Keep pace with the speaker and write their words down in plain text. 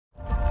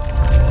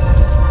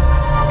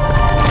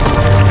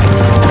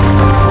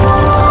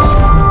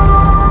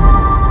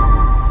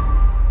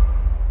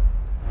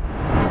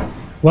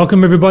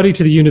Welcome everybody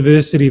to the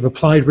University of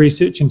Applied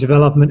Research and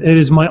Development. It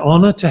is my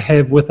honor to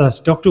have with us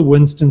Dr.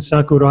 Winston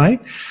Sakurai,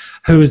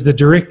 who is the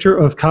director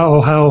of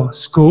Kaʻohao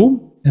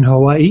School in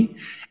Hawaii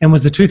and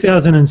was the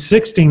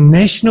 2016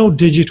 National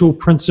Digital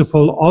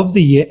Principal of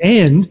the Year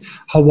and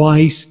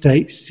Hawaii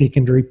State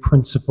Secondary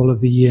Principal of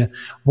the Year.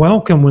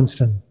 Welcome,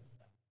 Winston.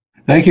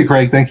 Thank you,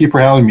 Craig. Thank you for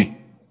having me.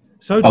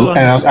 So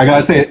delighted. And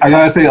I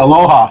gotta say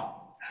aloha.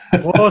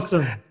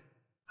 Awesome.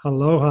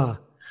 Aloha.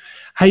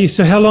 Hey,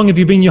 so how long have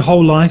you been your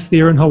whole life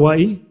there in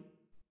Hawaii?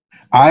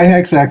 I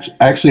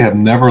actually have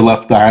never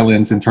left the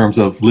islands in terms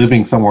of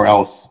living somewhere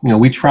else. You know,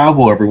 we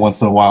travel every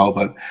once in a while,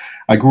 but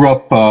I grew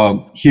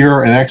up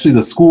here, and actually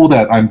the school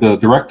that I'm the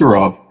director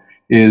of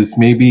is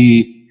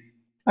maybe,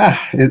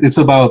 it's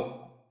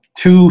about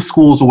 2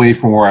 schools away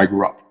from where I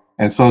grew up.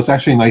 And so it's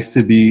actually nice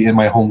to be in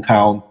my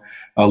hometown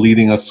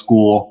leading a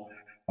school.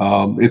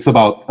 It's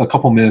about a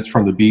couple minutes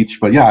from the beach,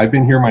 but yeah, I've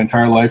been here my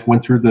entire life,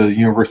 went through the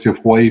University of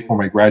Hawaii for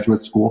my graduate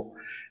school.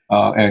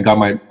 And got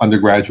my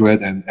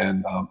undergraduate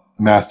and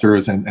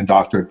master's and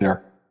doctorate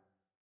there.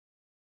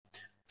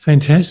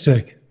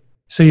 Fantastic.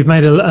 So you've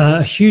made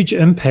a huge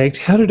impact.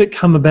 How did it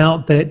come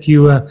about that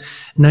you were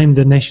named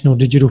the National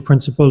Digital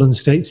Principal and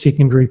State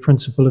Secondary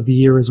Principal of the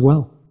Year as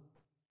well?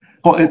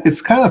 Well,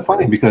 it's kind of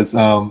funny because, you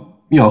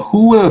know,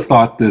 who would have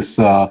thought this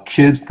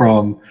kid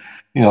from,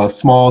 you know, a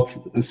small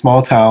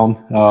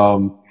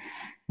town,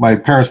 my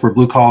parents were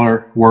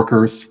blue-collar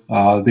workers.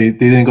 They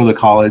didn't go to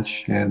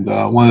college. And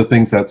one of the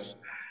things that's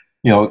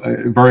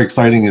very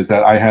exciting is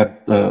that I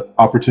had the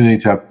opportunity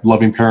to have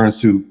loving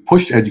parents who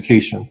pushed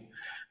education,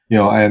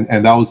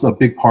 and that was a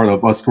big part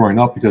of us growing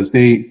up because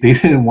they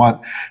didn't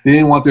want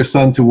their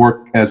son to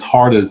work as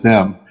hard as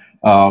them,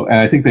 and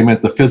I think they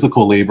meant the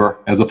physical labor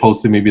as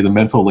opposed to maybe the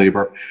mental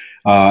labor,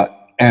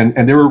 and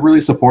they were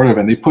really supportive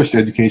and they pushed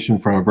education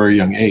from a very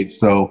young age.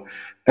 So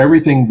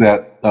everything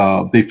that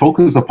they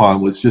focused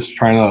upon was just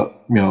trying to,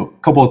 a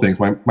couple of things.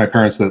 My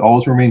parents said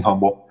always remain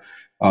humble.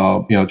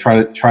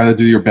 Try to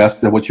do your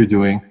best at what you're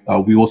doing.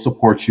 We will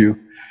support you,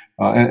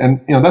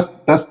 and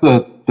that's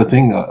the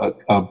thing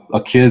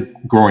a kid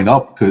growing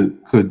up could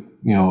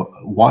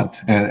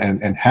want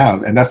and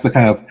have, and that's the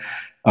kind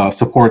of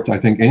support I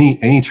think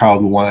any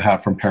child would want to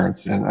have from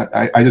parents. And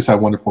I just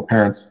have wonderful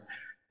parents.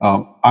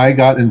 I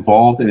got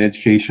involved in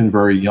education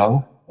very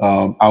young.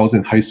 I was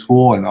in high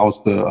school and I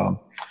was the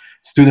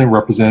student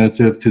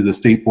representative to the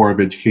State Board of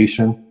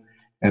Education.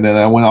 And then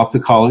I went off to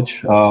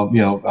college,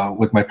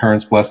 with my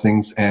parents'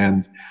 blessings,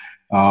 and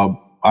I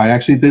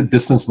actually did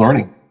distance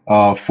learning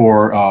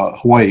for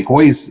Hawaii.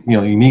 Hawaii's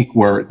unique,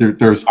 where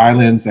there's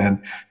islands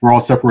and we're all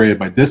separated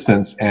by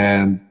distance.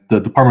 And the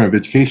Department of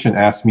Education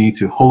asked me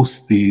to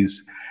host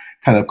these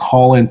kind of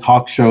call-in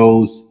talk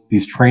shows,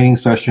 these training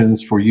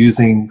sessions for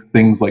using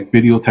things like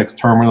video text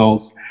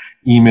terminals,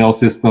 email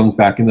systems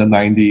back in the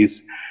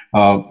 90s,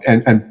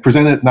 and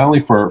present it not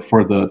only for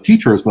the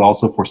teachers but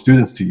also for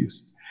students to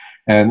use.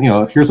 And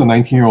here's a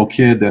 19-year-old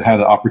kid that had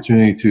the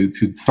opportunity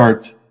to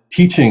start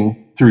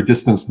teaching through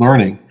distance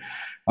learning,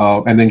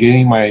 and then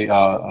gaining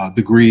my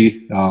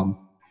degree.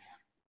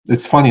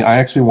 It's funny, I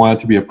actually wanted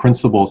to be a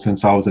principal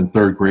since I was in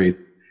 3rd grade,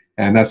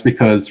 and that's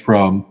because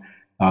from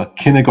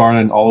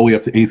kindergarten all the way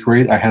up to 8th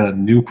grade, I had a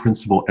new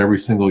principal every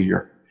single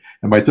year.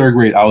 And by 3rd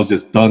grade, I was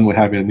just done with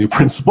having a new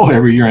principal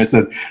every year. I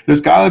said,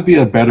 there's got to be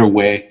a better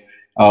way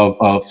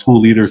of school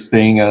leaders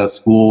staying at a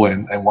school,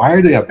 and why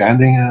are they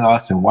abandoning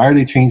us, and why are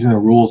they changing the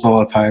rules all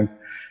the time?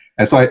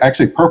 And so I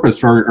actually purposed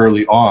very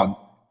early on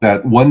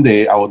that one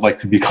day I would like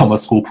to become a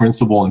school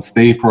principal and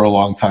stay for a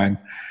long time.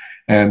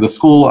 And the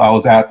school I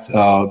was at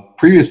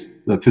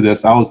previous to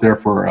this, I was there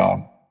for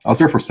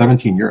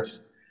 17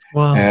 years.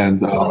 Wow.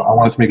 And I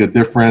wanted to make a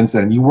difference.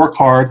 And you work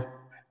hard,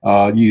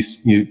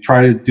 you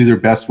try to do your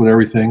best with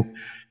everything.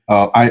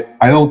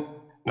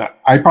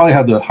 I probably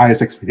have the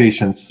highest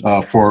expectations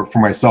for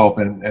myself,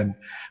 and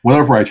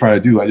whatever I try to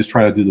do, I just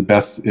try to do the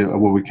best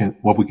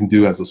what we can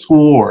do as a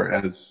school or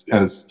as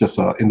just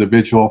an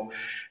individual.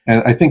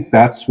 And I think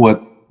that's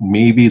what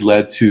maybe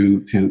led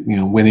to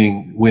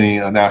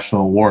winning a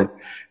national award.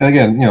 And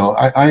again,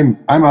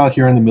 I'm out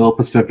here in the middle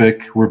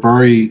Pacific. We're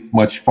very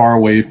much far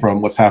away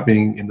from what's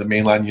happening in the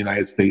mainland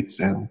United States,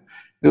 and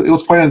it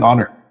was quite an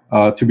honor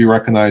to be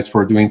recognized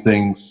for doing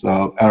things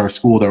at our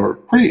school that were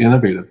pretty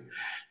innovative.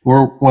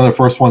 We're one of the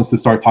first ones to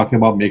start talking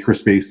about maker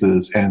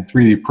spaces and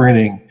 3D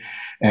printing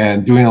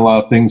and doing a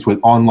lot of things with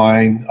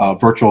online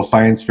virtual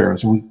science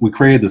fairs. And we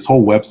created this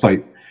whole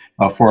website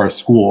for our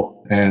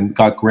school and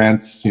got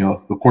grants, a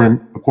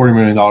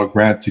 $250,000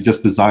 grant to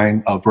just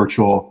design a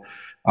virtual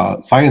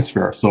science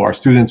fair. So our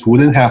students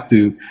wouldn't have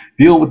to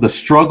deal with the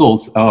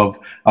struggles of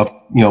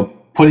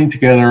putting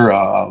together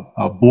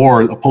a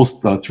board,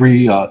 a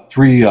three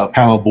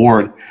panel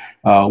board,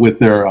 with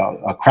their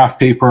craft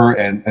paper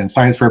and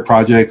science fair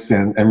projects,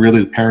 and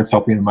really the parents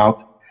helping them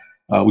out.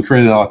 We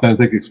created an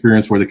authentic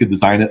experience where they could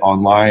design it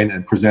online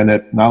and present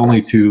it not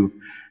only to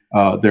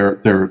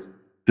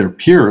their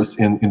peers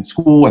in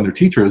school and their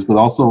teachers, but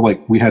also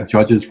we had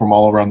judges from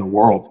all around the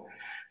world.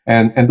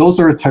 And those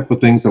are the type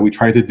of things that we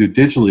try to do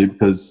digitally,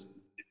 because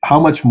how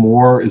much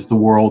more is the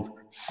world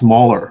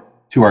smaller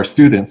to our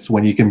students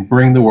when you can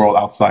bring the world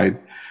outside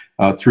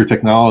through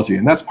technology.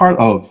 And that's part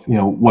of,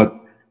 what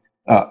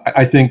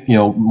I think,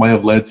 might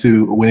have led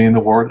to winning the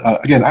award.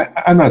 Again,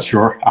 I'm not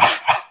sure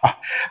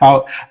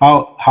how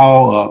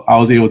I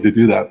was able to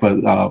do that, but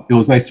it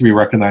was nice to be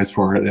recognized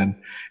for it, and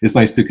it's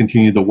nice to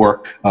continue the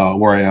work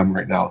where I am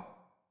right now.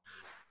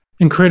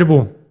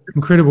 Incredible,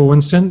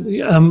 Winston.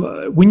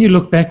 When you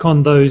look back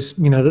on those,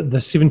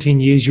 the 17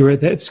 years you were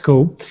at that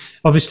school,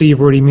 obviously you've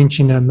already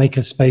mentioned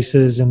Maker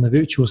Spaces and the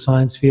Virtual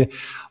Science Fair.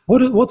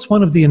 What's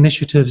one of the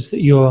initiatives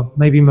that you're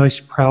maybe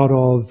most proud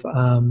of?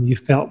 You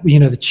felt,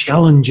 the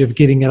challenge of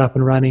getting it up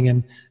and running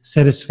and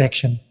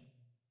satisfaction.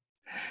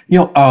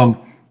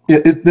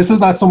 This is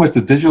not so much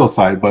the digital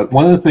side, but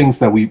one of the things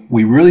that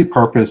we really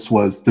purposed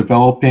was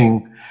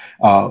developing.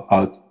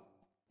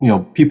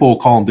 People will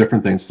call them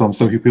different things. Some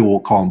people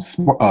will call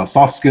them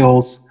soft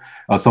skills.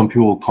 Some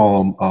people will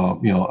call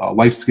them,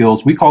 life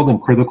skills. We call them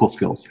critical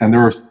skills. And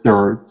there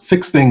are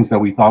 6 things that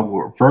we thought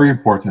were very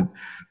important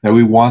that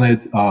we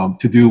wanted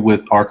to do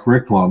with our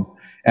curriculum,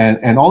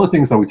 and all the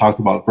things that we talked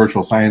about,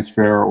 virtual science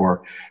fair,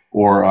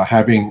 or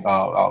having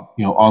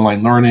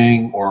online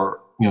learning, or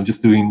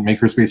just doing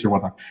makerspace or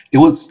whatnot. It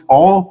was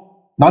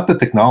all not the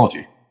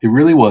technology. It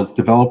really was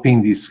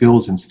developing these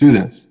skills in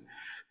students.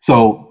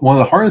 So one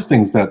of the hardest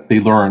things that they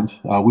learned,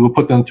 we would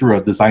put them through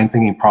a design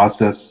thinking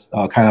process,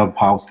 kind of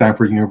how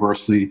Stanford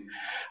University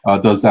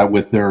does that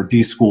with their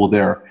D school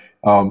there.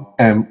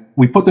 And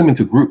we put them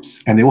into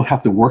groups, and they will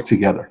have to work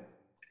together.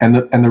 And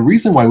the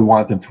reason why we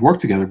wanted them to work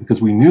together,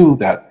 because we knew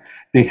that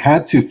they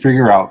had to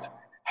figure out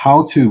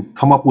how to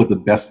come up with the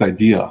best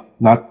idea,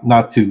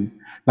 not to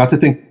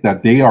think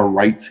that they are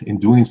right in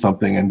doing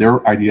something and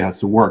their idea has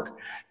to work.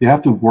 They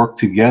have to work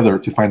together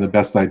to find the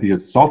best idea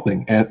to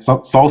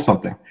solve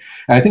something.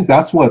 And I think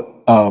that's what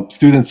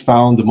students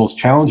found the most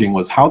challenging,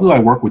 was how do I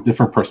work with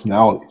different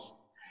personalities?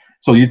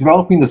 So you're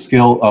developing the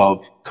skill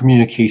of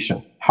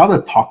communication, how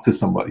to talk to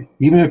somebody,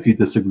 even if you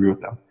disagree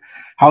with them.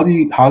 How do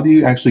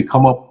you actually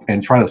come up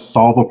and try to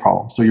solve a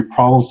problem? So you're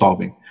problem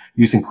solving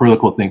using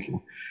critical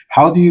thinking.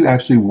 How do you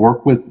actually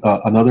work with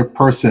another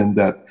person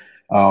that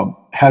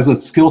has a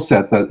skill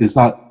set that is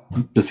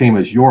not the same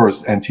as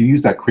yours, and to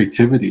use that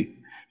creativity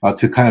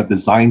to kind of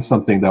design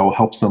something that will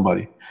help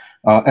somebody?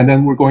 And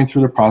then we're going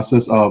through the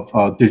process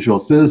of digital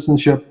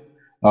citizenship,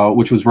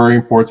 which was very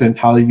important,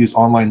 how to use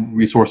online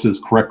resources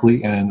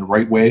correctly and in the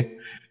right way.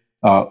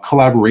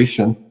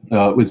 Collaboration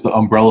is the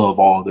umbrella of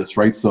all of this,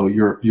 right? So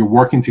you're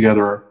working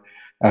together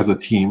as a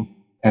team.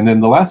 And then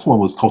the last one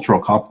was cultural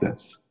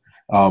competence.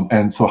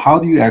 And so how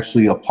do you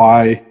actually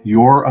apply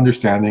your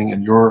understanding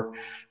and your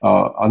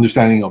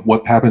understanding of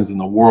what happens in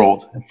the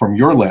world from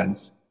your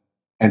lens,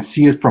 and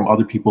see it from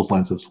other people's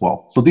lens as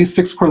well? So these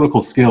 6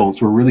 critical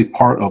skills were really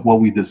part of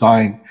what we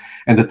designed,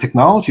 and the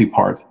technology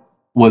part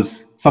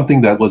was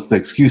something that was the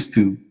excuse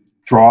to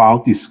draw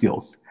out these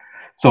skills.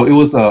 So it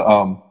was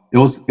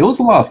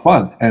a lot of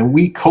fun, and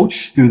we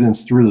coached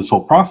students through this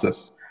whole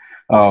process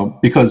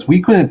because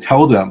we couldn't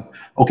tell them,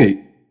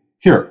 okay,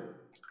 here,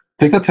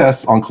 take a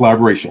test on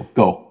collaboration,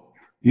 go.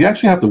 You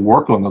actually have to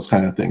work on those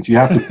kind of things. You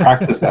have to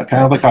practice that,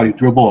 kind of like how you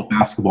dribble a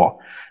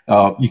basketball.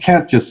 You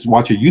can't just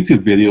watch a YouTube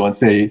video and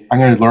say, I'm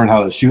going to learn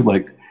how to shoot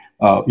like,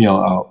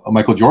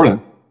 Michael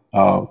Jordan.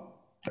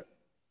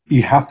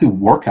 You have to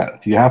work at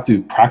it. You have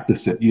to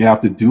practice it. You have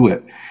to do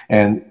it.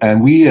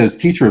 And we as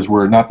teachers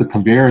were not the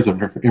conveyors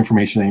of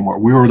information anymore.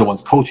 We were the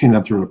ones coaching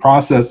them through the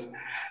process,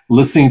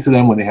 listening to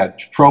them when they had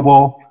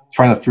trouble,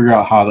 trying to figure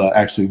out how to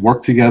actually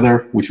work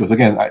together, which was,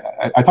 again,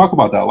 I talk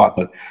about that a lot,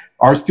 but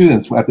our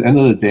students, at the end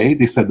of the day,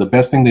 they said the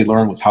best thing they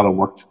learned was how to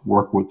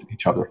work with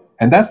each other.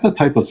 And that's the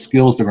type of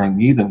skills they're going to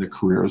need in their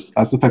careers.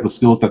 That's the type of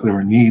skills that they're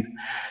going to need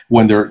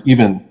when they're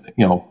even,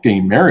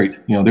 getting married.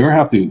 They're going to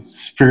have to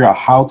figure out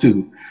how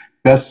to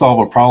best solve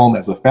a problem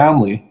as a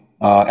family,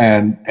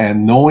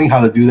 and knowing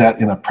how to do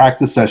that in a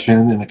practice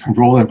session in a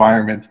controlled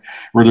environment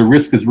where the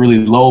risk is really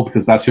low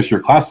because that's just your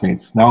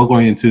classmates. Now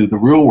going into the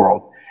real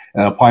world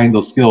and applying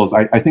those skills,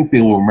 I think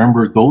they will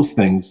remember those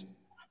things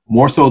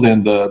more so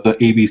than the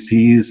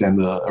ABCs and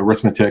the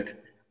arithmetic,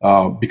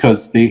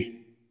 because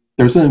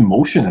there's an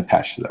emotion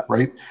attached to that,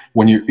 right?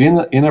 When you're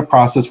in a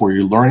process where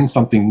you're learning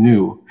something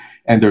new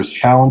and there's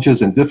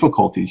challenges and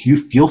difficulties, you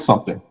feel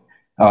something.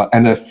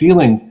 And that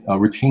feeling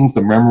retains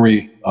the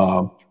memory,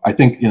 I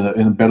think, in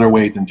a better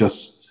way than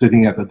just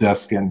sitting at the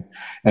desk and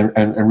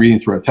reading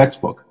through a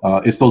textbook.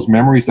 It's those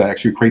memories that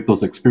actually create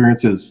those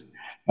experiences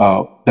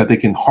that they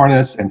can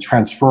harness and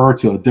transfer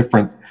to a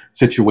different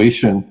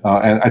situation.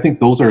 And I think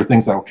those are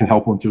things that can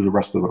help them through the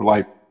rest of their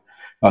life.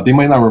 They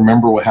might not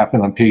remember what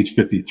happened on page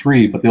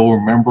 53, but they'll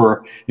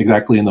remember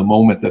exactly in the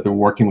moment that they're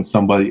working with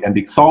somebody and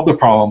they solve the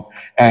problem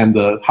and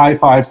the high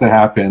fives that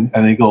happen,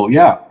 and they go,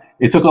 yeah,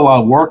 it took a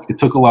lot of work. It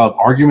took a lot of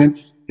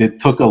arguments. It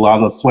took a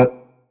lot of sweat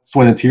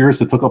and tears.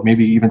 It took up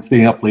maybe even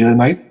staying up late at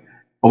night,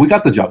 but we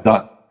got the job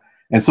done.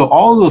 And so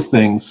all of those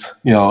things,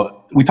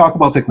 we talk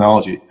about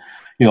technology,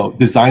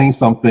 designing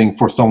something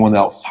for someone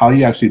else. How do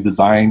you actually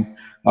design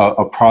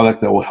a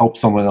product that will help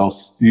someone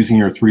else using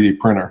your 3D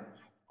printer?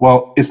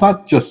 Well, it's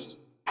not just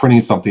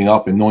printing something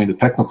up and knowing the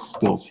technical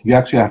skills. You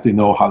actually have to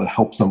know how to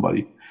help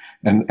somebody.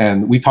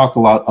 And we talk a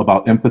lot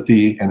about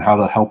empathy and how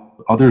to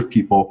help other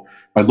people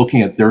by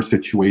looking at their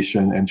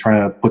situation and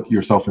trying to put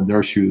yourself in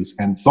their shoes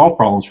and solve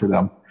problems for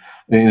them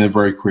in a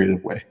very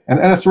creative way. And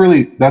that's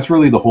really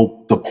the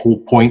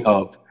whole point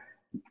of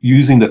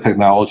using the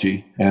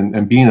technology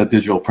and being a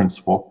digital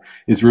principal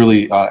is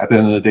really, at the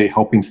end of the day,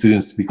 helping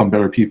students to become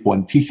better people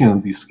and teaching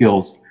them these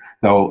skills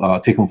that will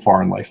take them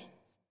far in life.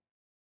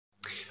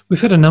 We've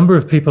had a number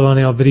of people on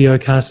our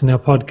videocast and our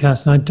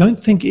podcast, and I don't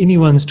think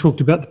anyone's talked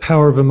about the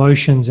power of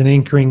emotions and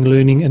anchoring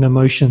learning in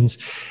emotions.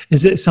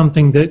 Is it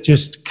something that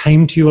just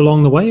came to you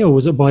along the way, or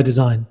was it by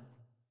design?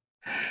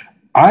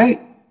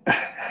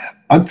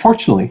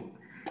 Unfortunately,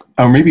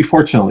 or maybe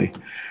fortunately,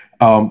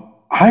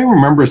 I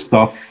remember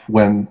stuff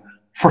when,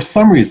 for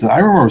some reason, I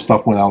remember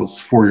stuff when I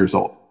was 4 years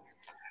old.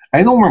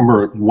 I don't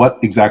remember what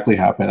exactly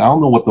happened. I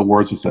don't know what the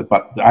words were said,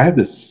 but I have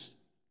this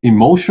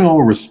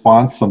emotional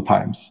response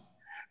sometimes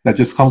that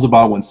just comes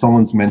about when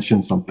someone's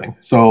mentioned something.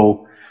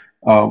 So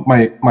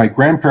my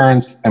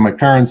grandparents and my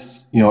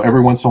parents,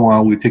 every once in a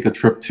while we take a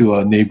trip to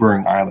a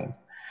neighboring island.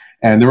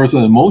 And there was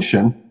an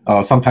emotion.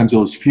 Sometimes it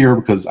was fear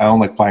because I don't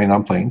like flying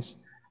on planes.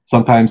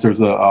 Sometimes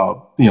there's a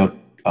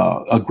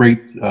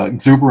great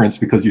exuberance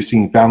because you're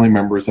seeing family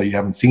members that you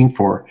haven't seen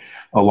for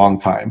a long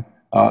time.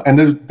 And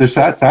there's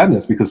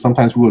sadness because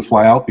sometimes we would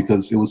fly out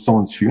because it was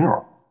someone's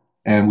funeral.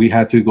 And we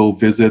had to go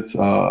visit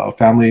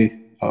family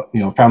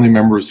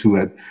members who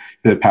had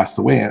passed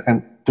away.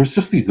 And there's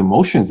just these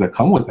emotions that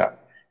come with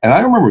that. And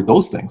I remember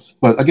those things.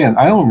 But again,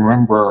 I don't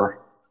remember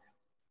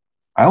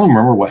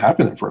what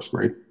happened in first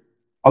grade,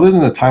 other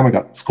than the time I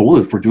got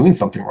scolded for doing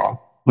something wrong.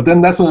 But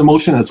then that's an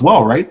emotion as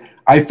well, right?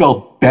 I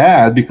felt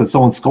bad because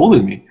someone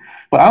scolded me.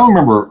 But I don't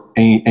remember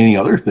any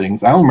other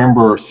things. I don't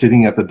remember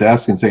sitting at the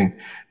desk and saying,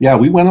 yeah,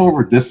 we went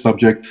over this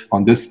subject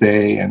on this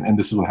day and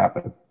this is what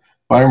happened.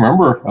 But I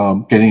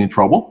remember getting in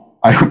trouble.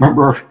 I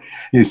remember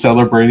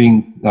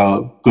celebrating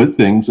good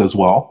things as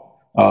well.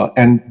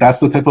 And that's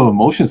the type of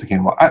emotions that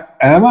came out.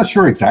 And I'm not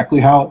sure exactly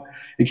how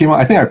it came out.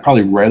 I think I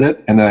probably read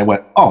it and then I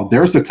went, oh,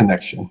 there's a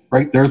connection,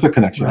 right? There's a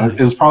connection. Right.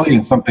 It was probably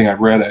in something I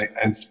read, and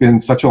it's been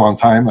such a long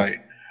time. I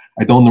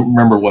don't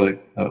remember what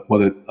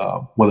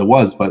it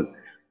was, but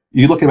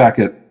you look back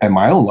at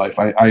my own life,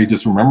 I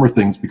just remember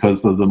things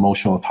because of the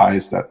emotional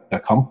ties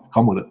that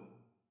come with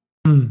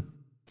it.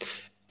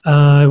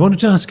 I wanted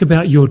to ask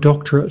about your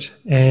doctorate,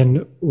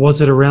 and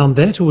was it around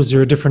that, or was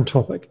there a different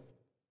topic?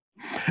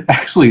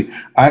 Actually,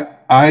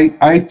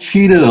 I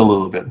cheated a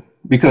little bit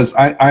because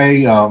I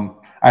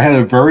had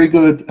a very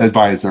good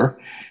advisor,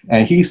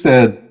 and he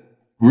said,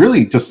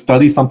 really just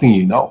study something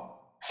you know.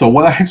 So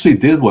what I actually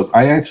did was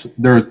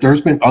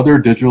there's been other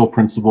digital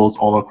principals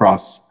all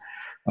across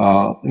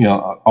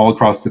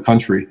the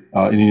country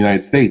in the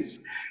United States,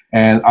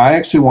 and I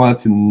actually wanted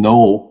to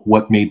know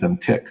what made them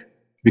tick,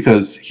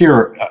 because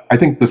here I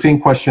think the same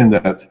question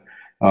that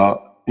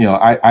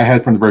I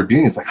had from the very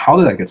beginning is like, how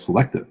did I get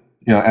selected?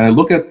 And I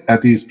look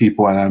at these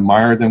people and I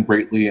admire them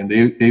greatly, and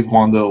they've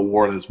won the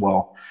award as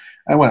well.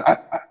 I went,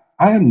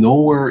 I am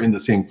nowhere in the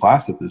same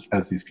class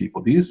as these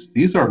people.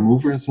 These are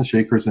movers and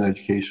shakers in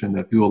education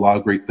that do a lot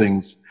of great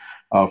things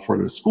for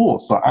their school.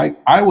 So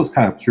I was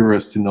kind of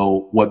curious to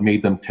know what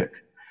made them tick.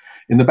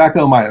 In the back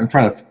of my mind, I'm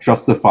trying to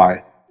justify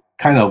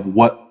kind of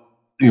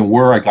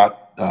where I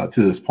got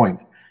to this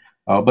point.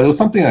 But it was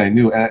something I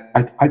knew,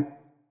 and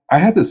I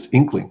had this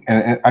inkling,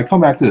 and I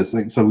come back to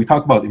this. So we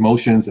talk about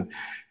emotions, and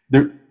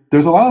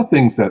there's a lot of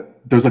things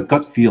that there's a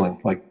gut feeling,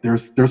 like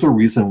there's a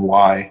reason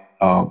why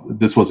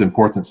this was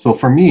important. So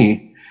for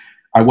me,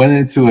 I went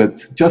into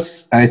it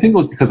and I think it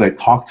was because I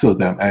talked to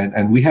them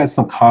and we had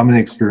some common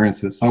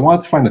experiences. So I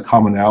wanted to find the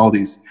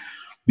commonalities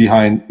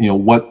behind,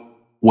 what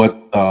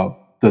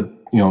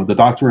the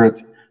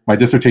doctorate, my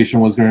dissertation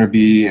was going to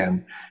be,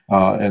 and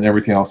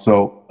everything else.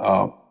 So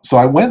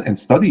I went and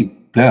studied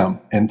them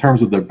in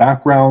terms of their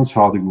backgrounds,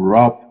 how they grew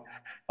up,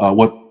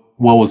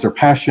 what was their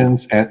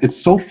passions. And it's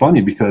so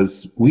funny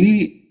because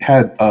we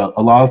had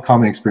a lot of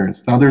common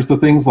experience. Now there's the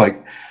things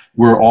like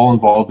we're all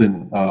involved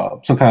in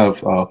some kind of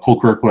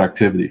co-curricular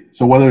activity.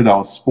 So whether that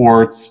was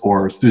sports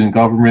or student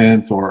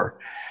government or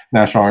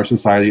National Honor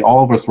Society,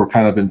 all of us were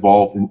kind of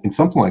involved in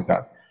something like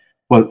that.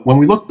 But when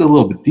we looked a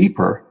little bit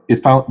deeper,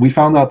 we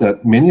found out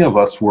that many of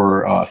us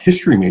were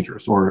history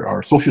majors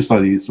or social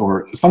studies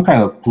or some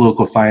kind of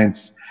political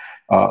science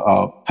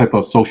type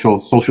of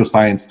social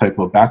science type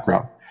of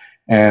background.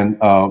 And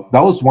that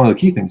was one of the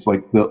key things.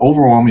 Like the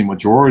overwhelming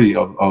majority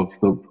of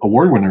the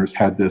award winners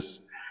had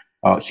this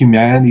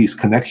humanities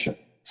connection.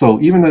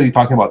 So even though you're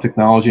talking about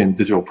technology and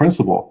digital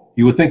principal,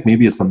 you would think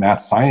maybe it's a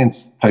math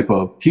science type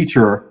of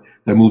teacher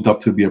that moved up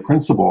to be a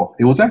principal.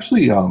 It was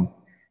actually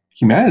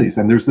humanities.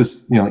 And there's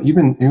this,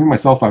 even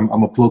myself, I'm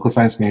a political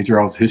science major.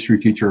 I was a history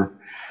teacher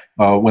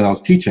when I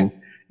was teaching.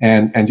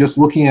 And just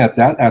looking at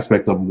that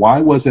aspect of why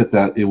was it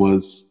that it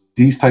was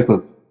these type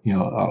of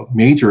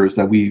majors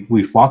that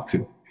we flocked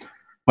to.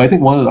 But I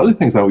think one of the other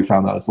things that we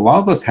found out is a lot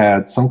of us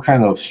had some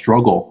kind of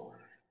struggle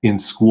in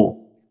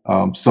school.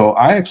 So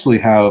I actually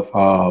have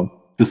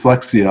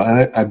dyslexia,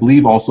 and I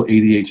believe also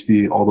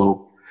ADHD,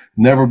 although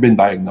never been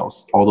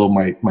diagnosed. Although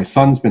my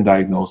son's been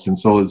diagnosed, and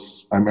so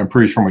is I'm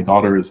pretty sure my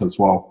daughter is as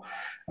well.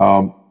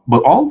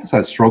 But all of us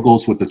had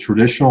struggles with the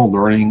traditional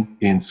learning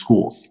in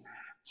schools.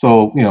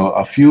 So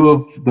a few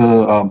of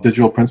the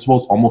digital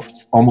principals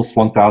almost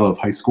flunked out of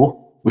high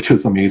school, which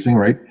is amazing,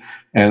 right?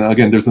 And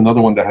again, there's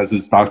another one that has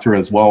his doctor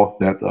as well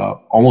that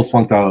almost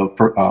flunked out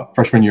of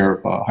freshman year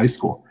of high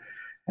school.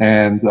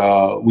 And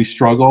we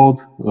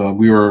struggled.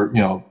 We were,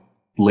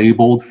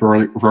 labeled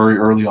very, very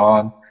early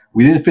on.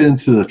 We didn't fit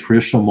into the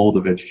traditional mold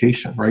of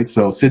education, right?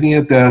 So sitting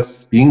at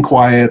desks, being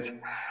quiet,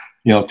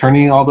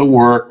 turning in all the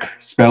work,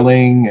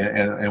 spelling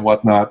and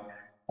whatnot.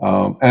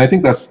 And I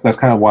think that's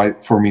kind of why,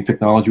 for me,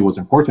 technology was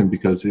important,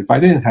 because if I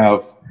didn't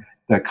have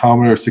that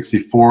Commodore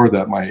 64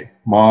 that my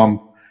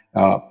mom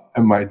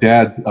and my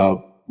dad,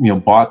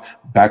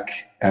 bought back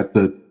at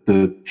the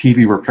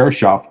TV repair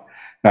shop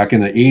back in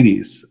the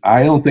 80s,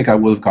 I don't think I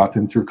would have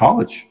gotten through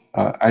college.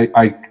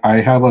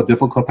 I have a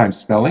difficult time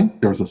spelling.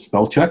 There was a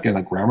spell check and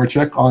a grammar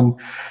check on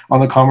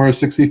the Commodore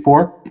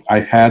 64. I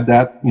had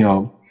that,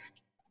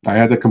 I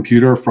had the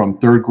computer from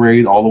third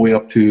grade all the way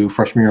up to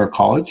freshman year of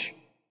college,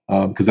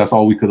 because that's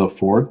all we could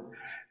afford.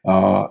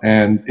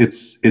 And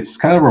it's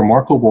kind of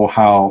remarkable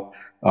how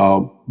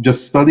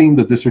just studying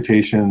the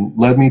dissertation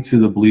led me to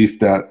the belief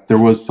that there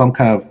was some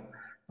kind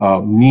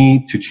of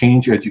need to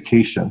change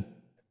education,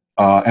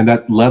 and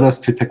that led us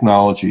to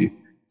technology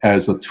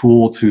as a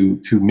tool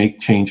to make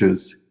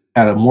changes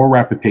at a more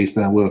rapid pace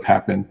than it would have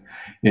happened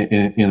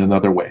in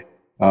another way.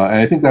 And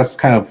I think that's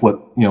kind of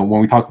what, when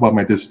we talk about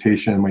my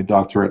dissertation and my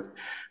doctorate,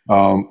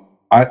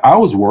 I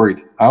was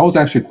worried. I was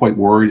actually quite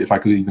worried if I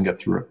could even get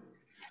through it.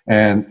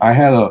 And I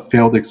had a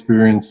failed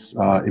experience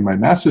in my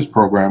master's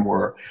program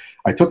where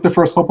I took the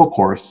first couple of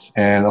courses,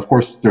 and of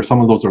course, there's some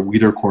of those are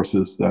weeder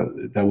courses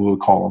that we would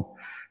call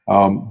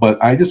them.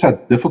 But I just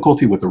had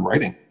difficulty with the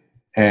writing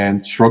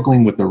and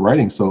struggling with the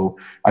writing. So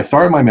I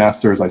started my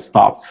master's, I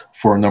stopped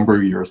for a number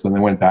of years, then I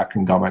went back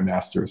and got my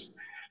master's.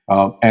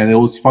 And it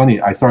was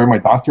funny, I started my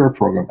doctorate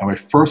program, and my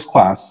first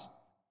class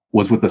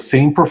was with the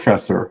same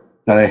professor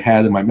that I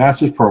had in my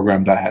master's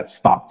program that I had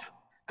stopped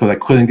because I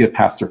couldn't get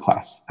past their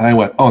class. And I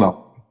went, oh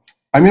no,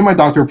 I'm in my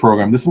doctorate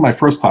program, this is my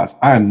first class,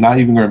 I am not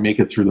even going to make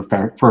it through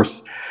the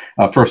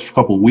first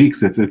couple of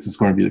weeks. It's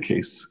going to be the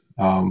case.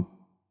 And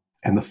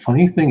the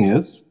funny thing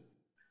is,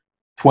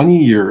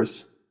 20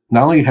 years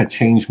not only had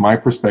changed my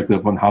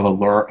perspective on how to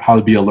learn, how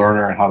to be a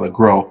learner and how to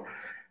grow,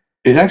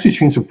 it actually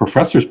changed the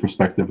professor's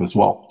perspective as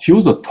well. She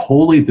was a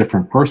totally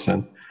different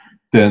person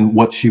than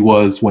what she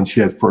was when she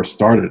had first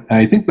started. And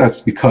I think that's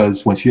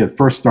because when she had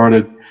first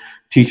started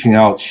teaching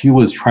out, she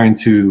was trying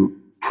to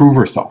prove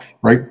herself,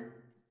 right?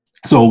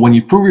 So when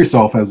you prove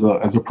yourself as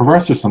a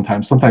professor,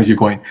 sometimes you're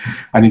going,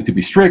 I need to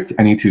be strict,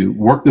 I need to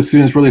work the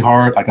students really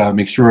hard, I gotta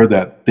make sure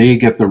that they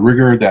get the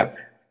rigor that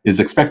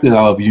is expected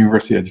out of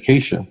university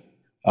education.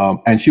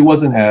 And she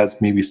wasn't as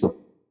maybe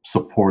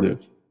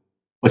supportive,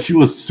 but she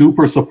was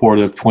super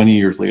supportive 20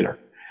 years later.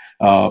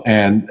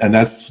 And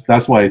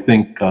that's what I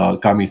think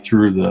got me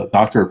through the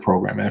doctorate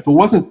program. And if it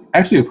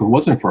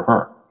wasn't for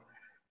her,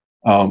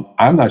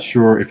 I'm not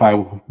sure if I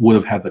would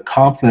have had the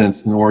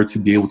confidence in order to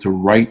be able to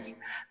write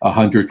a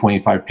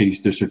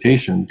 125-page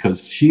dissertation,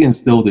 because she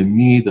instilled in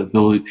me the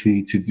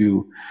ability to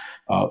do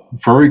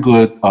very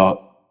good,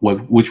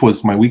 which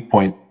was my weak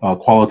point,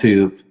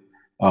 qualitative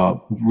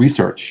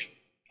research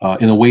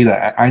in a way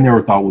that I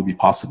never thought would be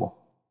possible.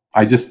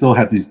 I just still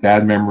had these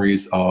bad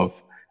memories of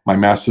my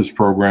master's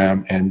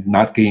program and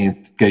not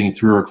getting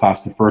through her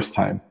class the first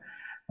time.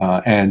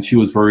 And she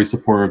was very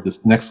supportive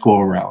this next go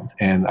around,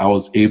 and I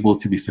was able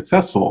to be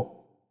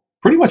successful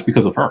pretty much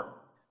because of her.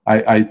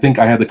 I think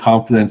I had the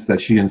confidence that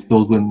she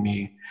instilled in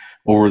me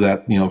over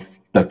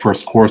that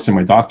first course in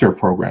my doctorate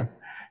program,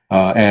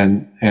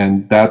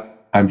 and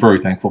that I'm very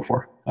thankful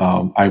for.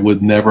 I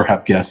would never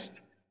have guessed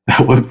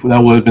that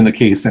would have been the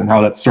case, and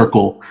how that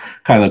circle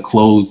kind of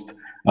closed,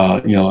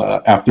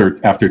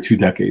 after 2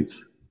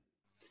 decades.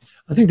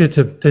 I think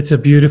that's a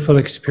beautiful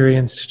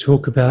experience to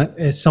talk about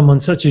as someone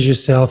such as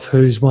yourself,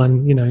 who's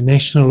won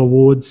national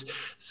awards,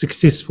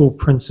 successful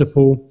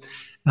principal.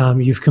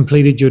 You've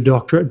completed your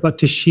doctorate, but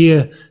to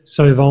share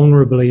so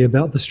vulnerably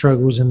about the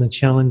struggles and the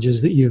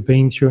challenges that you've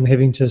been through, and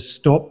having to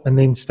stop and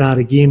then start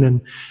again,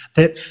 and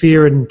that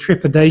fear and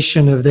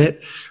trepidation of that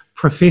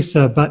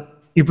professor,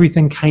 but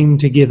everything came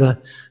together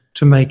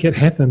to make it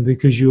happen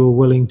because you were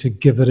willing to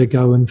give it a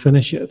go and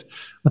finish it.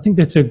 I think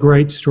that's a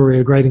great story,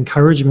 a great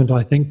encouragement,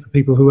 I think, for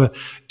people who are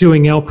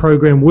doing our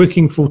program,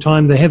 working full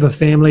time, they have a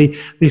family,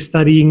 they're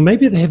studying,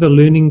 maybe they have a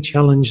learning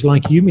challenge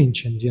like you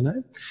mentioned,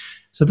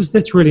 So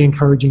that's really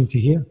encouraging to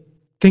hear.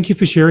 Thank you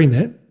for sharing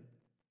that.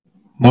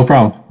 No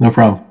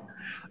problem.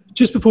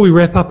 Just before we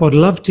wrap up, I'd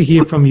love to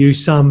hear from you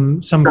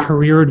some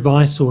career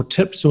advice or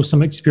tips or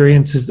some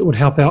experiences that would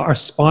help our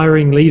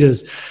aspiring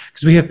leaders,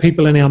 because we have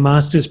people in our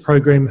master's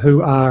program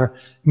who are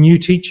new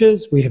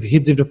teachers, we have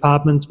heads of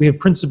departments, we have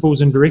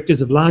principals and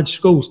directors of large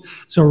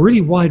schools, so a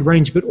really wide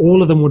range, but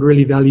all of them would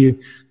really value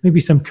maybe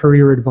some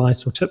career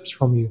advice or tips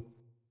from you.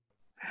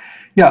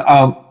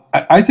 Yeah,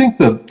 I think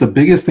the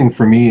biggest thing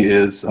for me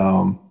is,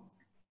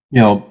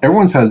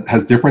 everyone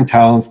has different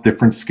talents,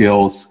 different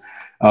skills,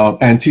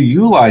 and to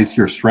utilize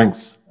your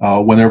strengths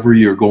whenever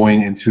you're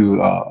going into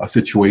a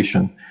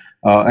situation,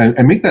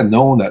 and make that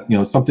known that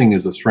something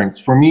is a strength.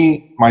 For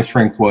me, my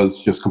strength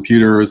was just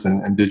computers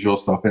and digital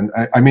stuff, and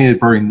I made it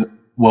very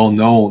well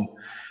known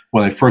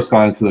when I first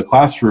got into the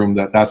classroom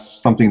that that's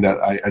something that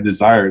I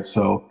desired.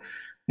 So,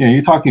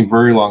 you're talking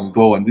very long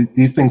ago, and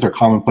these things are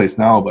commonplace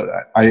now, but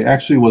I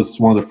actually was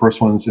one of the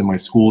first ones in my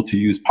school to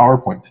use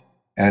PowerPoint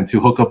and to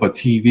hook up a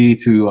TV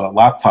to a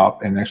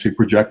laptop and actually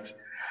project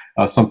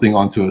something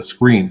onto a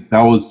screen.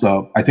 That was,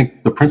 I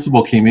think the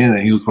principal came in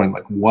and he was going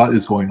like, what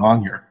is going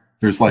on here?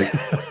 There's like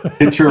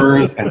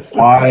pictures and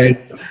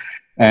slides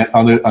and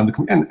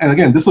and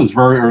again, this was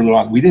very early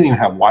on. We didn't even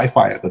have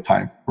Wi-Fi at the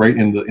time, right,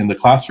 in the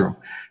classroom.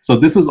 So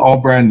this is all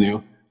brand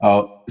new.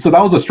 So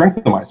that was a strength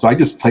of mine. So I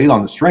just played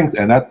on the strength,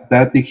 and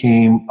that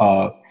became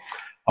a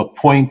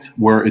point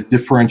where it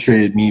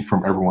differentiated me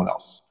from everyone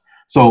else.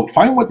 So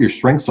find what your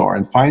strengths are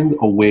and find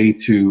a way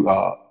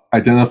to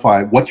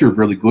identify what you're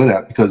really good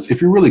at, because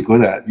if you're really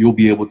good at it, you'll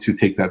be able to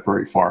take that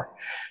very far.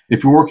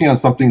 If you're working on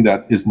something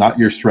that is not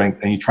your strength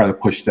and you try to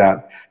push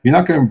that, you're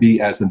not going to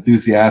be as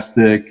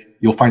enthusiastic.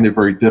 You'll find it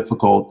very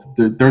difficult.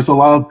 There's a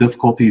lot of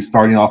difficulty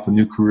starting off a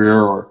new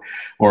career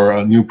or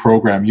a new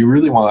program. You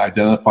really want to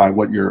identify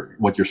what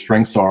your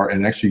strengths are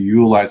and actually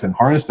utilize and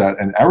harness that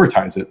and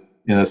advertise it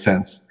in a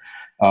sense,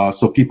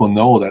 so people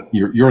know that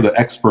you're the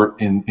expert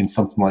in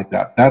something like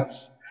that.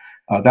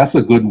 That's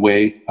a good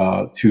way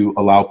to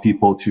allow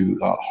people to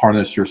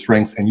harness your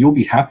strengths, and you'll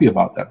be happy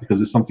about that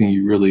because it's something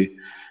you really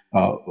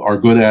are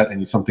good at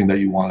and it's something that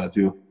you want to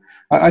do.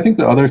 I think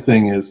the other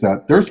thing is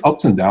that there's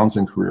ups and downs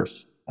in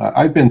careers.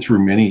 I've been through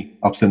many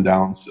ups and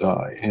downs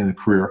in a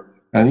career,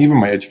 and even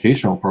my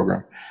educational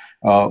program.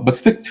 But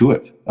stick to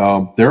it.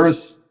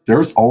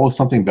 There's always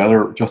something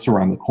better just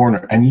around the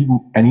corner, and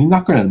you're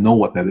not going to know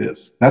what that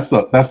is. That's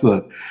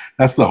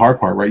the hard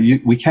part, right?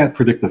 We can't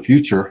predict the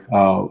future.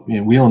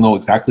 We don't know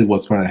exactly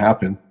what's going to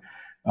happen.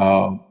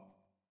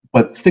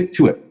 But stick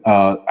to it.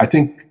 I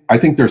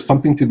think there's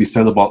something to be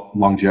said about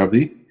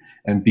longevity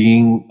and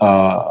being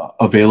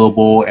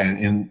available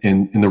and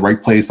in the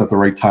right place at the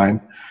right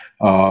time.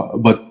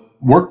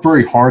 But work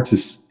very hard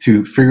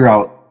to figure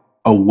out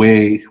a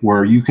way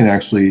where you can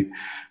actually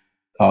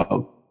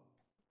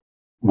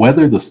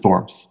weather the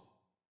storms.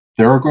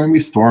 There are going to be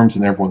storms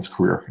in everyone's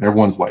career,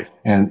 everyone's life,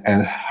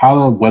 and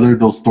how to weather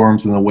those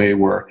storms in a way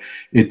where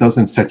it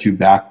doesn't set you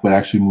back, but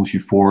actually moves you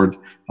forward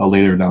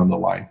later down the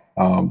line.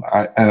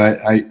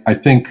 I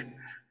think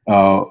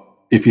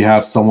if you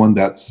have someone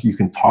you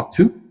can talk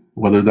to,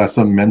 whether that's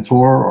a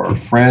mentor or a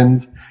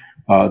friend,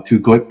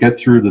 to get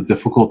through the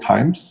difficult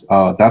times,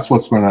 that's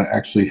what's going to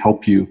actually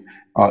help you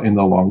in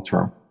the long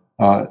term.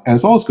 And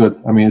it's always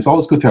good. I mean, it's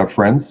always good to have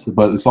friends,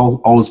 but it's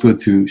always good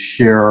to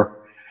share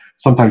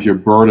sometimes your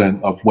burden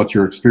of what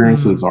your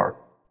experiences are.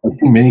 I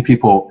think many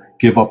people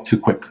give up too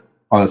quick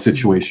on a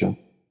situation,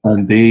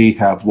 and they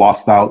have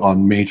lost out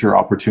on major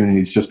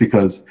opportunities just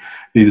because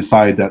they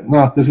decide that,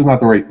 no, this is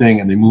not the right thing,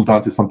 and they moved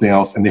on to something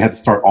else, and they had to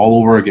start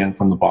all over again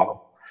from the bottom.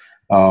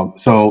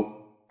 So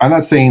I'm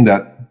not saying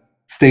that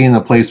stay in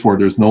a place where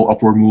there's no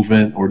upward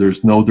movement or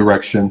there's no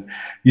direction.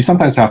 You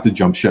sometimes have to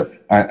jump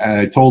ship.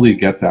 I totally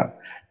get that.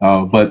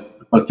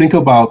 But think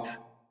about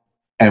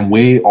and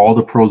weigh all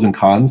the pros and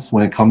cons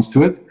when it comes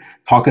to it.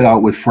 Talk it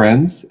out with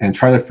friends and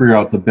try to figure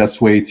out the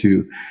best way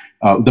to,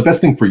 the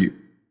best thing for you.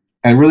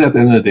 And really, at the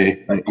end of the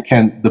day,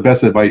 the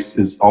best advice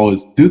is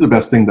always do the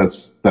best thing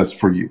that's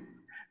for you,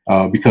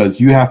 because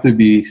you have to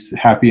be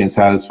happy and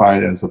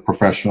satisfied as a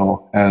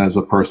professional and as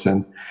a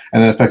person,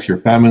 and that affects your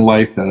family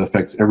life. That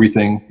affects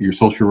everything, your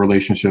social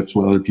relationships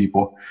with other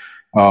people.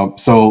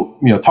 So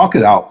talk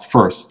it out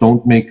first.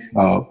 Don't make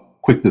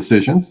quick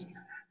decisions.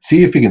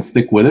 See if you can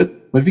stick with it.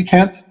 But if you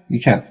can't, you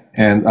can't.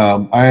 And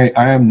I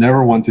am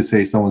never one to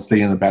say someone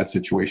stay in a bad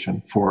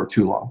situation for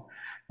too long.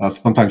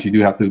 Sometimes you do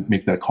have to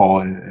make that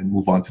call and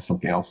move on to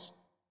something else.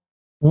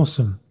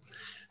 Awesome.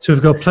 So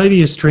we've got play to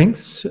your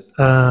strengths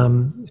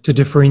to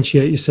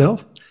differentiate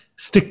yourself.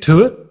 Stick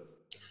to it.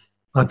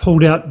 I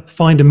pulled out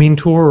find a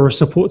mentor or a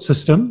support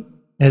system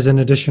as an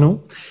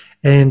additional,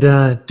 and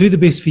do the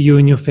best for you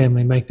and your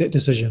family. Make that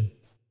decision.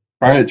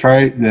 Try it.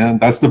 Yeah,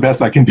 that's the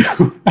best I can do.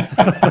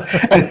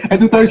 and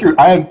to tell you the truth,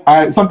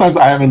 I sometimes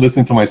I haven't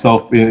listened to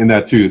myself in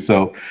that too.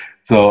 So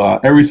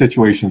every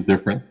situation is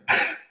different.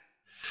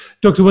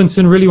 Dr.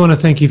 Winston, really want to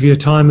thank you for your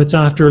time. It's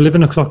after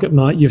 11 o'clock at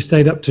night. You've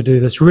stayed up to do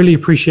this. Really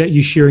appreciate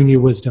you sharing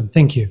your wisdom.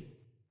 Thank you.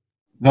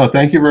 No,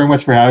 thank you very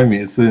much for having me.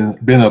 It's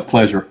been a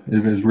pleasure.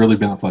 It has really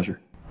been a pleasure.